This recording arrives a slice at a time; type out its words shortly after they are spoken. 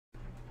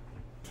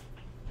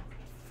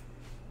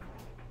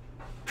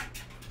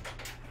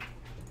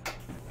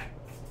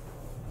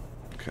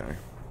Okay.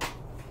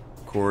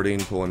 Recording,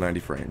 pulling 90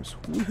 frames.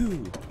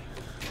 Woohoo!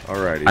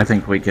 Alrighty. I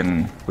think we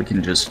can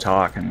just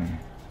talk and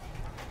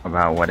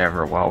about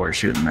whatever while we're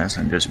shooting this,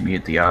 and just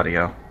mute the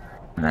audio,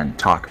 and then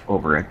talk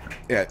over it.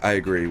 Yeah, I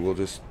agree. We'll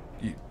just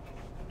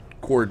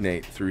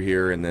coordinate through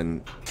here and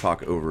then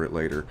talk over it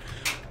later.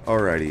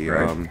 Alrighty.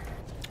 Right.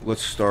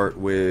 Let's start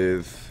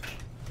with.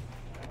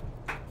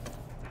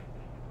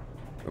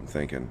 I'm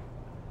thinking.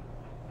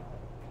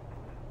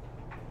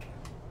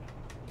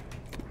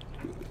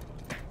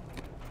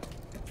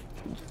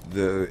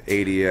 The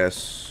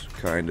ADS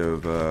kind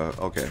of,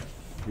 okay,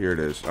 here it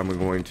is. I'm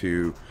going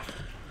to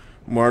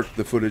mark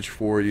the footage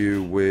for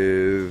you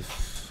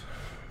with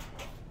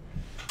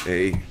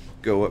a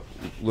go up,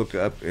 look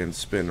up, and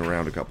spin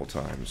around a couple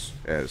times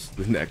as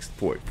the next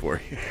point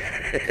for you.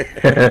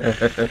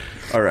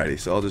 Alrighty,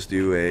 so I'll just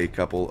do a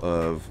couple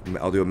of,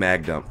 I'll do a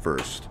mag dump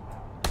first.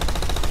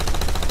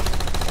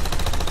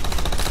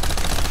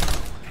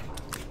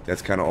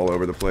 That's kind of all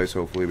over the place.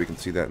 Hopefully we can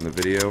see that in the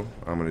video.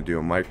 I'm going to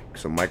do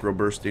some micro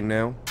bursting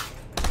now.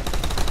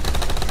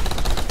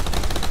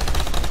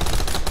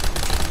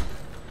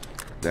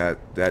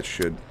 That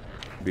should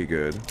be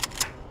good.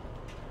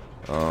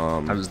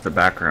 How does the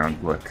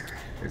background look?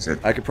 Is it?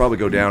 I could probably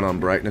go down on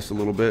brightness a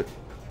little bit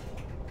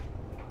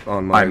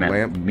on my I meant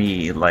lamp.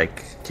 me.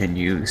 Like, can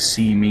you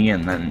see me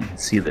and then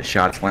see the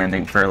shots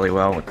landing fairly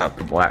well without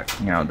the black,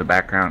 the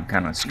background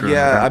kind of screwing?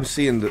 Yeah, up? I'm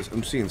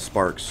seeing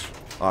sparks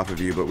off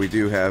of you, but we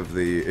do have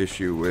the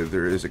issue with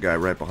there is a guy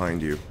right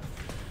behind you.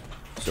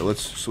 So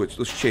let's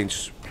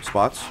change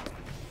spots.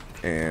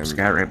 And There's a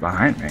guy right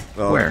behind me.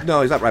 Where?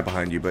 No, he's not right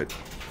behind you, but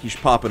he's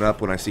popping up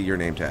when I see your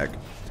name tag.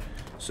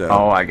 So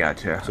Oh, I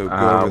got you. So go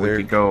over there.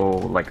 We could go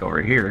like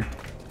over here.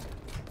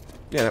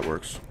 Yeah, that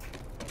works.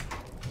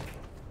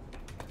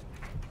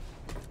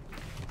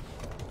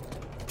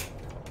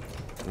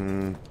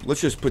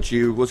 Let's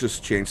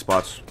just change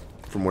spots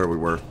from where we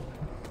were.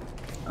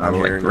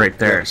 Like right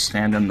there.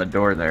 Stand in the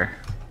door there.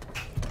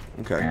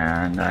 Okay.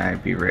 And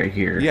I'd be right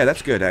here. Yeah,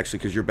 that's good actually,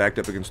 because you're backed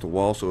up against the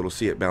wall, so it'll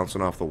see it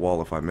bouncing off the wall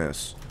if I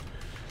miss.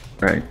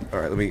 Right.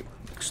 Alright, let me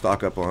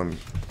stock up on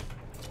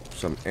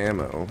some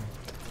ammo.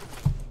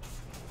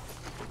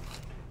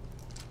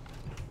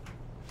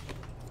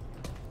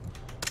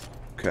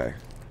 Okay.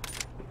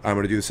 I'm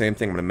going to do the same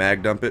thing. I'm going to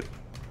mag dump it.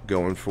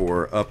 Going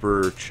for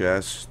upper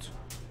chest,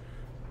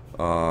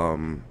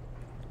 kind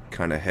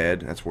of head.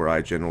 That's where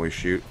I generally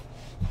shoot.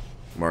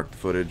 Mark the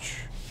footage.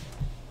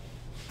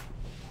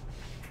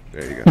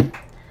 There you go.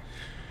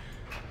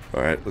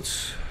 Alright,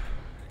 let's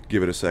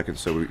give it a second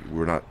so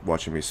we're not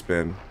watching me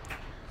spin.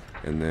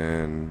 And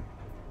then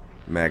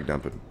mag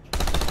dump it.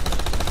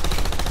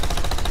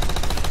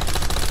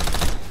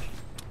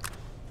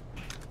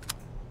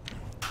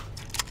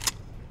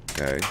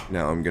 Okay,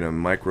 now I'm gonna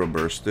micro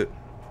burst it.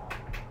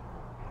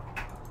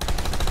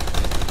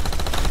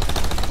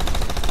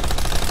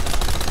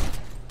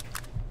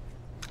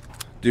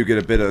 Do get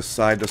a bit of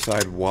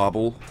side-to-side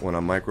wobble when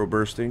I'm micro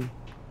bursting.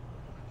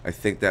 I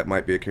think that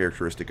might be a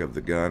characteristic of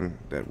the gun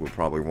that we'll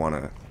probably want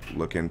to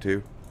look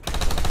into.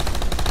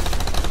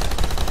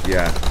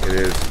 Yeah, it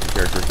is a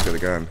characteristic of the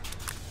gun.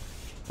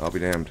 I'll be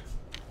damned.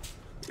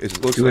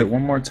 It looks Do like... it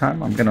one more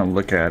time. I'm gonna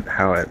look at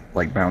how it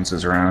like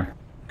bounces around.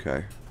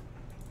 Okay.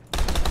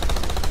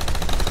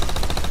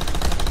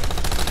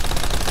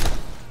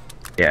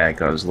 Yeah, it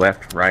goes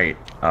left, right,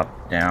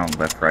 up, down,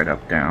 left, right,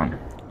 up, down.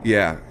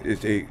 Yeah,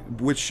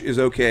 which is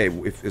okay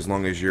as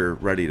long as you're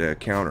ready to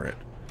counter it.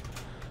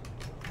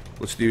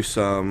 Let's do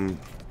some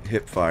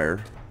hip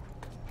fire.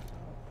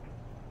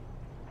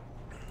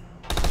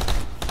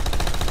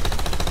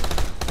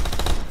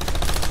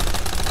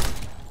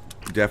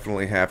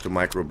 Definitely have to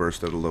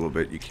microburst it a little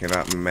bit. You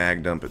cannot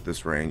mag dump at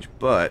this range,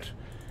 but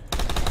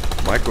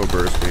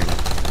microbursting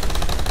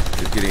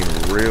is getting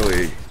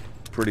really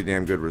pretty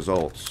damn good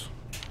results.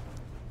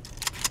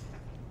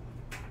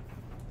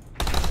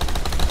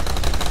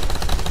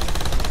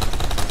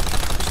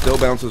 Still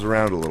bounces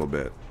around a little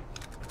bit.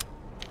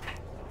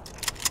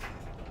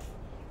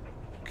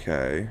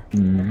 Okay.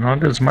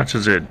 Not as much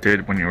as it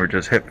did when you were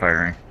just hip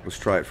firing. Let's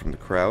try it from the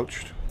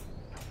crouched.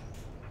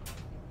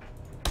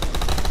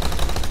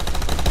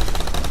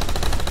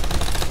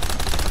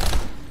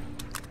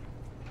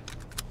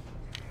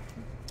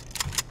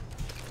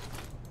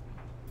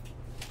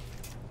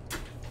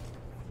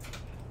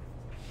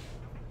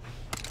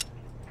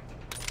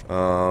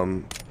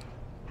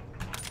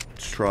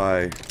 Let's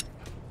try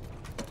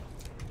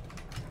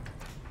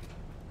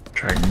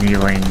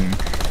kneeling,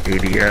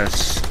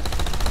 ADS.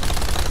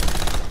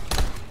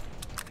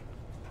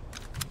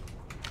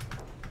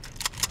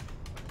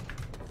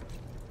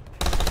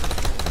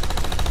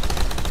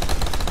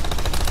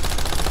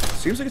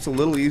 Seems like it's a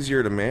little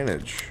easier to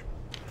manage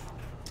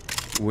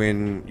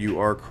when you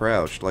are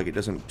crouched. Like it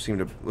doesn't seem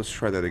to. Let's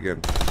try that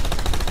again.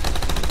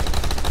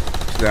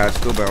 Yeah, it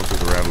still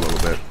bounces around a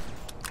little bit.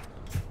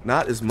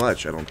 Not as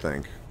much, I don't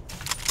think.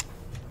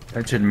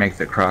 That should make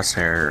the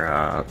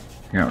crosshair,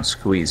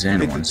 squeeze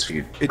in once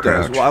you It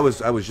crouch. does. Well,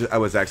 I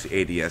was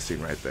actually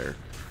ADSing right there.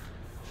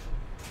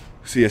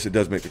 So yes, it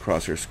does make the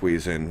crosshair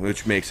squeeze in,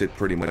 which makes it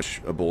pretty much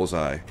a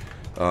bullseye.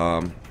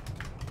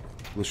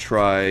 Let's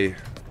try...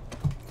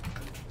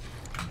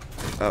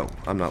 Oh,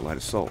 I'm not light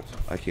assault.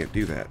 I can't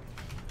do that.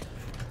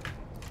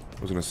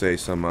 I was gonna say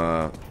some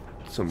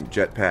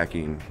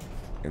jetpacking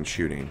and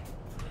shooting.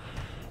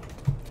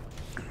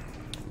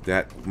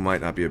 That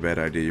might not be a bad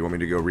idea. You want me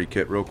to go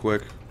rekit real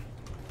quick?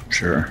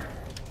 Sure.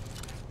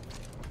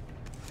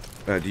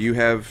 Do you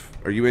have...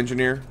 Are you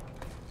engineer?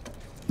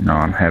 No,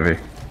 I'm heavy.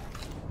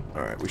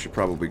 Alright, we should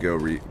probably go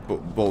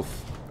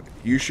both.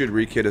 You should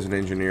rekit as an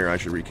engineer, I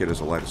should rekit as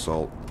a light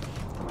assault.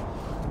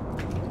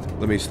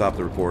 Let me stop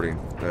the recording.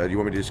 Do you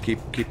want me to just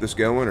keep this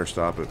going or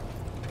stop it?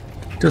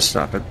 Just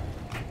stop it.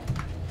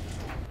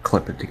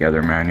 Clip it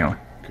together manually.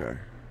 Okay.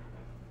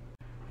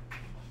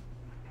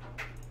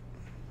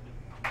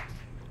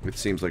 It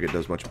seems like it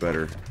does much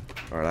better.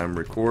 Alright, I'm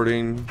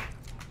recording.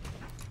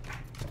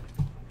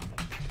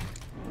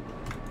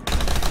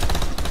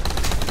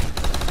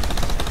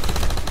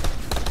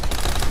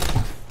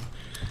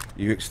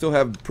 You still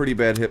have pretty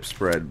bad hip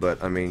spread,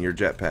 but I mean, you're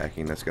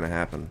jetpacking, that's gonna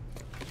happen.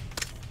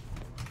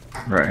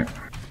 Right.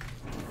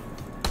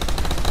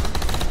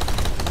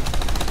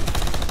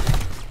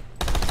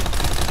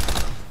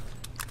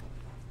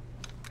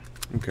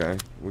 Okay,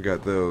 we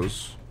got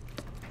those.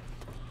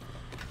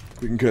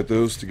 We can cut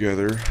those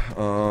together.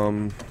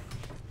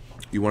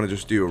 You want to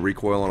just do a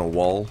recoil on a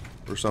wall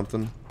or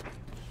something?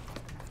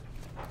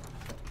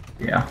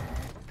 Yeah.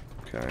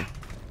 Okay.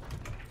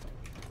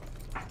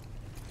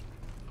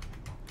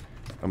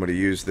 I'm going to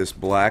use this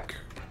black,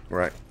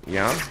 right,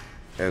 yeah,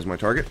 as my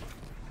target.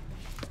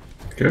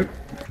 Good.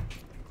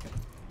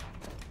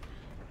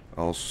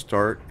 I'll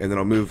start, and then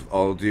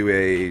I'll do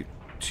a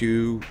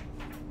 2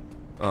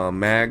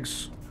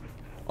 mags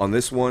on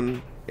this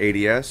one,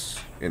 ADS,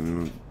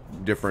 in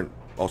different,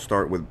 I'll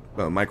start with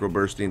micro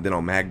bursting, then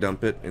I'll mag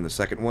dump it in the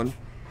second one.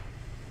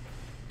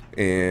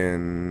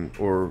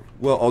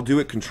 Well, I'll do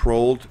it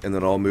controlled, and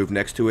then I'll move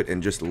next to it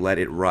and just let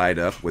it ride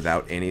up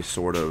without any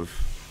sort of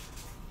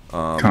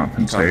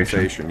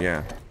compensation.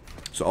 Yeah.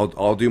 So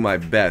I'll do my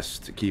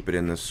best to keep it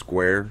in this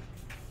square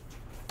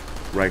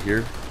right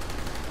here.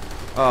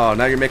 Oh,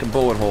 now you're making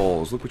bullet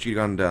holes. Look what you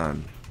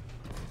done.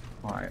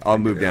 Right, I'll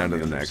move down to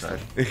the next. I'll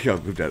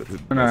move down to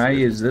the no, I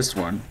use this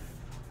one,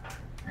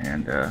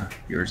 and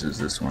yours is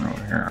this one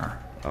over here.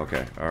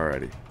 Okay,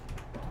 alrighty.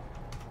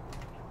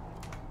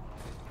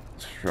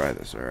 Let's try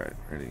this. Alright,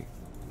 ready?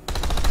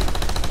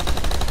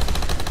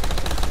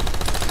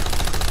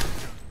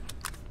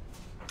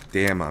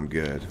 Damn, I'm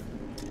good.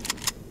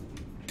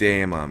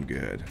 Damn, I'm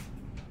good.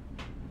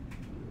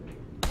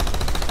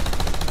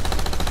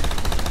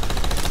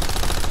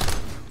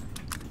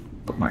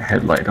 Put my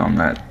headlight on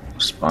that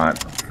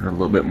spot for a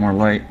little bit more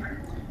light.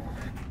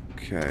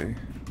 Okay.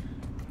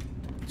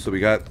 So we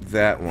got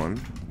that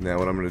one. Now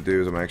what I'm going to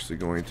do is I'm actually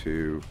going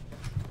to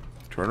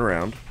turn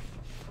around.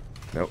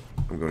 Nope.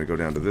 I'm going to go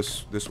down to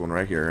this one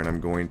right here, and I'm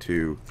going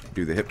to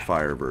do the hip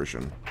fire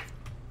version.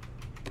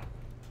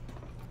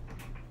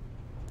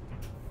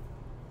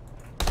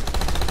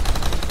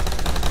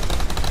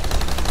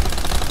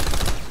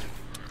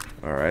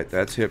 Alright,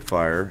 that's hip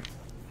fire,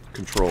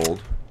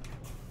 controlled.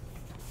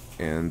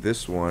 And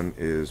this one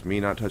is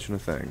me not touching a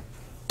thing.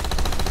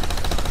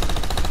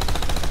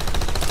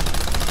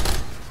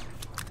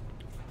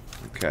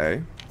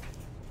 Okay.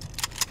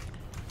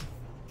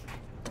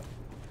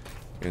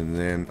 And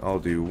then I'll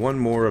do one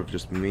more of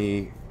just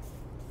me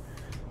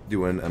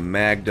doing a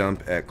mag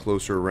dump at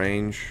closer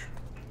range,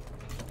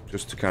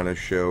 just to kind of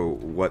show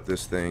what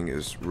this thing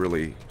is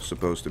really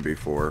supposed to be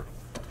for.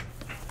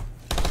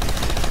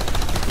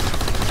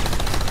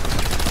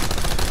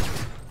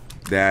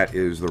 That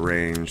is the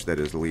range that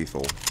is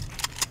lethal.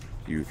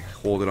 You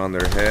hold it on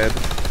their head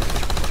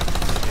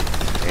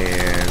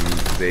and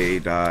they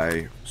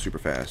die super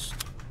fast.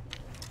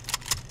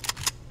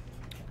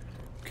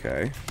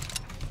 Okay.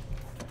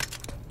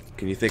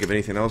 Can you think of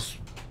anything else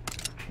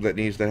that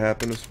needs to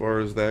happen as far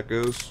as that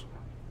goes?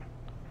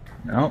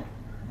 No,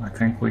 I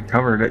think we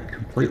covered it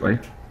completely.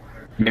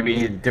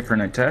 Maybe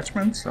different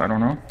attachments? I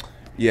don't know.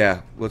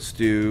 Yeah, let's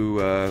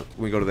do,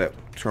 we go to that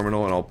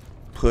terminal and I'll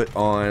put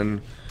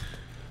on,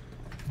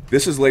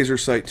 this is laser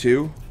sight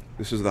 2.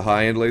 This is the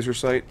high-end laser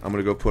sight. I'm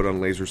going to go put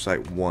on laser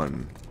sight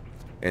 1.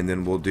 And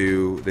then we'll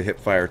do the hip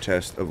fire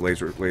test of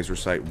laser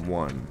sight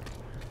 1.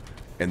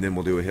 And then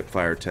we'll do a hip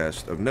fire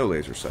test of no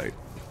laser sight.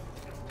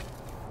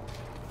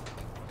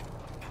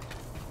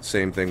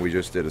 Same thing we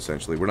just did,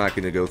 essentially. We're not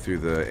going to go through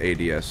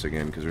the ADS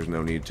again because there's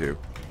no need to.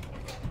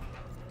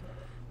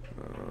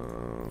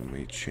 Let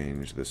me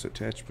change this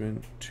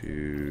attachment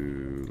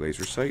to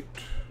laser sight.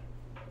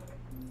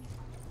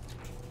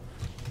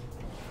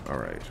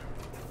 Alright.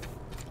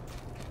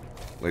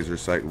 Laser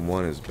sight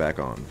 1 is back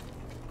on.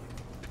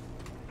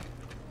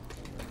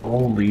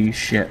 Holy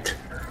shit.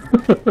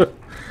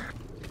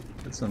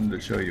 That's something to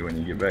show you when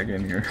you get back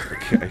in here.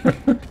 Okay.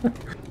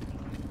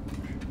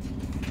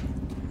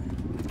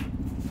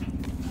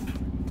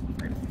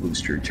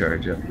 Boost your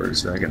charge up for a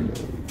second.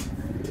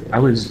 I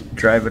was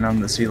driving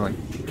on the ceiling.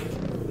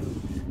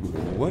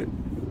 What?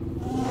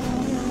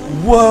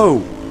 Whoa!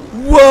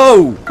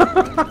 Whoa!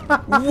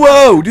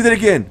 Whoa! Do that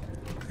again!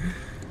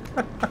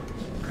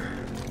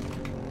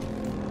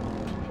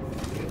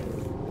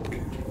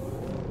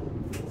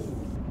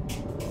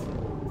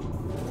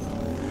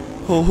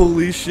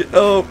 Holy shit.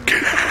 Oh.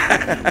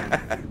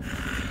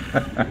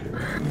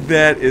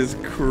 That is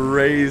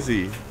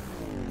crazy.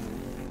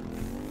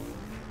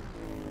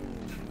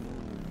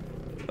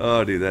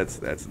 Oh, dude, that's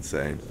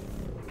insane.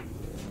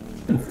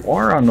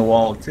 4 on the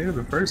wall, too,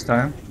 the first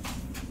time.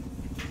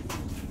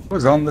 It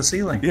was on the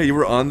ceiling. Yeah, you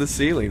were on the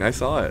ceiling. I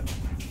saw it.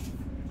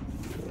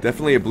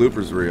 Definitely a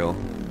bloopers reel.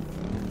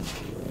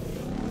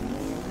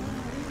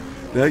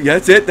 Yeah,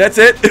 that's it. That's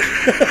it.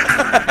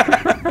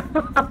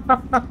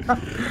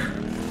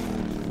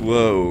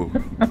 Whoa.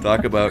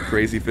 Talk about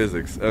crazy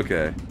physics.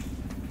 Okay.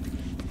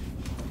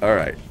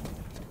 Alright.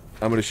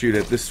 I'm going to shoot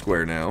at this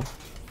square now.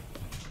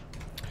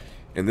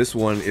 And this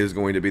one is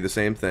going to be the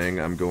same thing.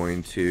 I'm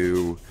going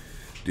to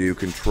do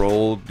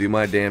control, do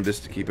my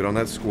damnedest to keep it on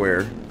that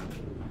square.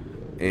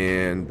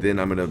 And then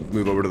I'm going to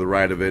move over to the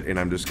right of it, and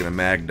I'm just going to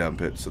mag dump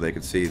it so they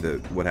can see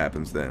what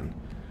happens then.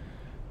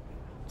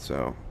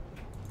 So.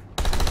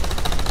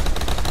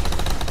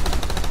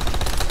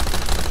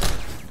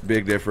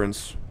 Big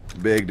difference.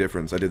 Big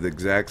difference. I did the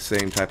exact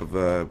same type of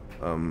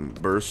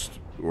burst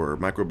or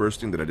micro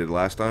bursting that I did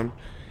last time,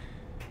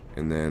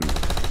 and then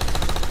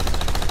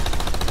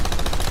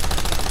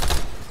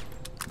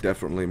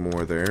definitely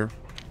more there.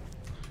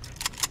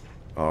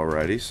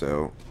 Alrighty,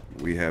 so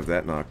we have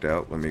that knocked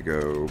out. Let me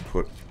go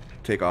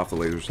take off the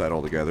laser sight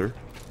altogether.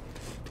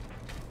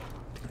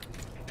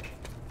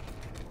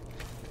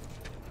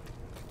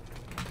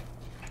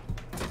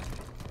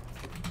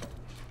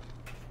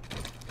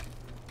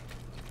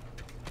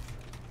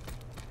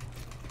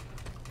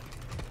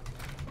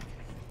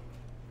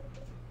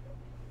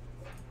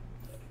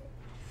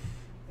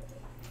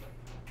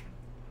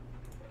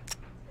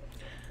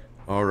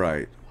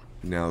 Alright,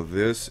 now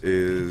this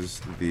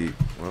is the,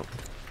 well,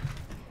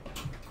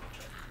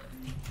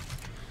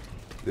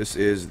 this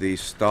is the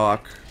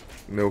stock,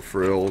 no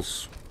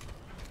frills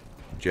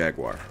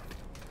Jaguar.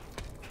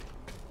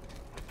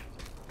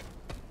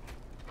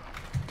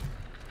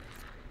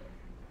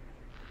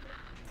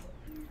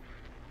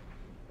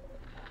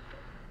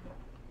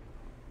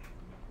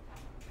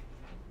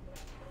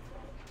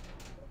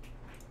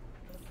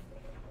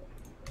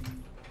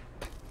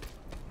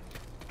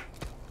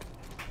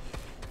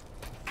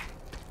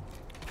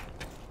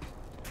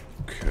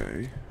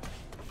 Okay.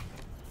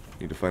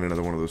 Need to find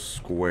another one of those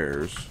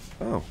squares.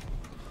 Oh,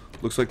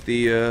 looks like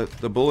the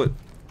bullet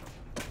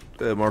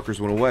markers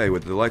went away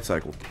with the light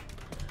cycle.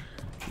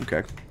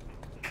 Okay.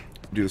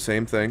 Do the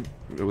same thing.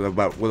 It was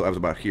about, well, I was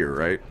about here,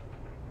 right?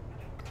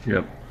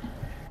 Yep.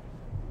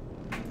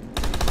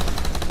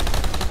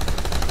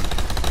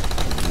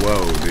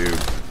 Whoa, dude.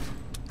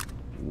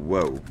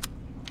 Whoa.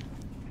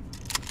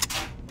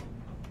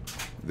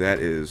 That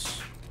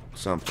is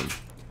something.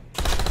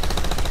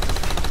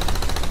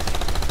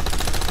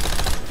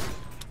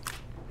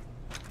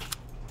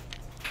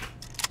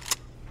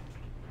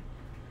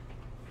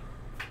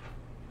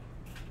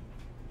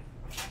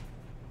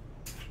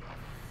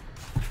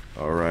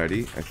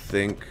 Alrighty, I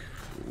think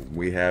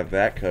we have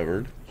that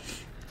covered.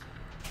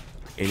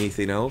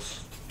 Anything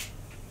else?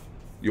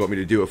 You want me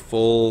to do a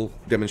full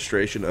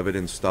demonstration of it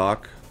in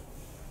stock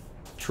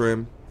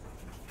trim?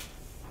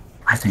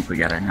 I think we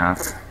got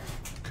enough.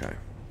 Okay.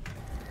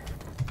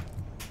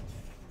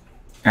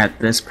 At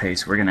this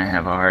pace, we're going to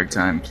have a hard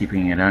time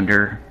keeping it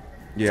under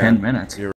Yeah, 10 minutes. You're